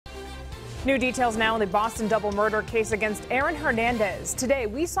New details now in the Boston double murder case against Aaron Hernandez. Today,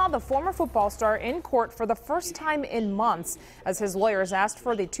 we saw the former football star in court for the first time in months as his lawyers asked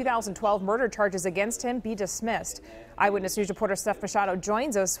for the 2012 murder charges against him be dismissed. Eyewitness News reporter Furtado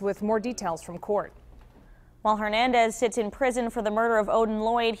joins us with more details from court. While Hernandez sits in prison for the murder of Odin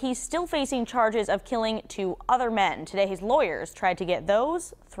Lloyd, he's still facing charges of killing 2 other men. Today, his lawyers tried to get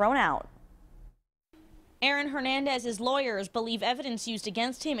those thrown out. Aaron Hernandez's lawyers believe evidence used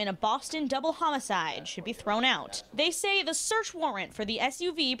against him in a Boston double homicide should be thrown out. They say the search warrant for the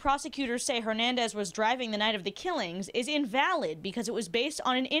SUV prosecutors say Hernandez was driving the night of the killings is invalid because it was based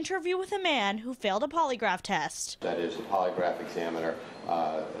on an interview with a man who failed a polygraph test. That is, the polygraph examiner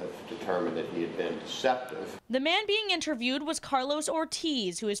determined that he had been deceptive. The man being interviewed was Carlos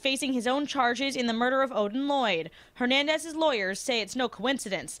Ortiz, who is facing his own charges in the murder of Odin Lloyd. Hernandez's lawyers say it's no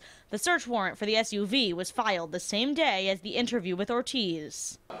coincidence. The search warrant for the SUV was filed the same day as the interview with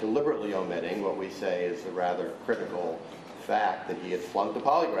Ortiz. Deliberately omitting what we say is the rather critical fact that he had flunked the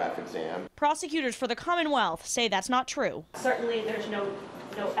polygraph exam. Prosecutors for the Commonwealth say that's not true. Certainly there's no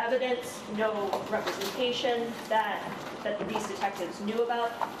evidence, no representation that these detectives knew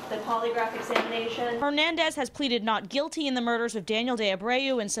about the polygraph examination. Hernandez has pleaded not guilty in the murders of Daniel de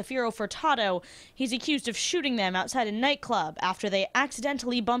Abreu and Safiro Furtado. He's accused of shooting them outside a nightclub after they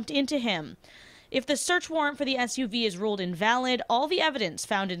accidentally bumped into him. If the search warrant for the SUV is ruled invalid, all the evidence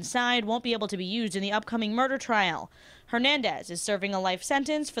found inside won't be able to be used in the upcoming murder trial. Hernandez is serving a life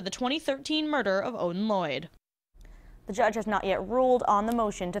sentence for the 2013 murder of Odin Lloyd. The judge has not yet ruled on the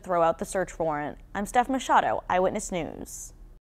motion to throw out the search warrant. I'm Machado, Eyewitness News.